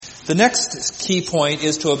The next key point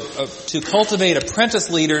is to cultivate apprentice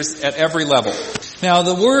leaders at every level. Now,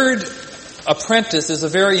 the word apprentice is a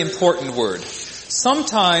very important word.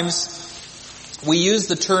 Sometimes we use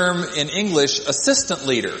the term in English assistant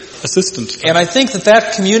leader. Assistant. And I think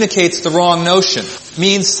that communicates the wrong notion. It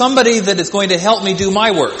means somebody that is going to help me do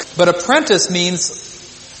my work. But apprentice means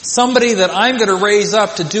somebody that I'm going to raise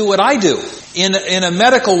up to do what I do. In a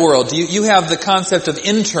medical world, you have the concept of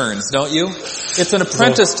interns, don't you? It's an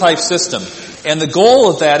apprentice type system. And the goal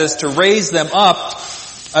of that is to raise them up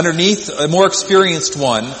underneath a more experienced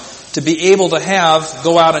one to be able to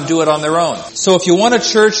go out and do it on their own. So if you want a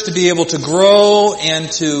church to be able to grow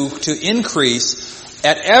and to increase,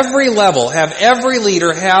 at every level, have every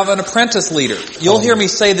leader have an apprentice leader. You'll hear me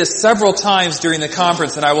say this several times during the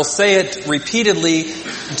conference, and I will say it repeatedly,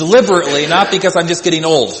 deliberately, not because I'm just getting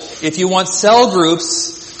old. If you want cell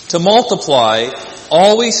groups to multiply,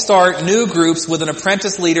 always start new groups with an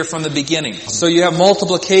apprentice leader from the beginning. So you have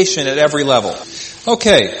multiplication at every level.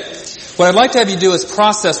 Okay, what I'd like to have you do is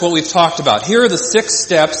process what we've talked about. Here are the 6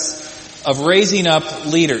 steps of raising up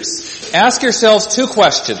leaders. Ask yourselves 2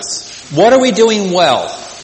 questions. What are we doing well?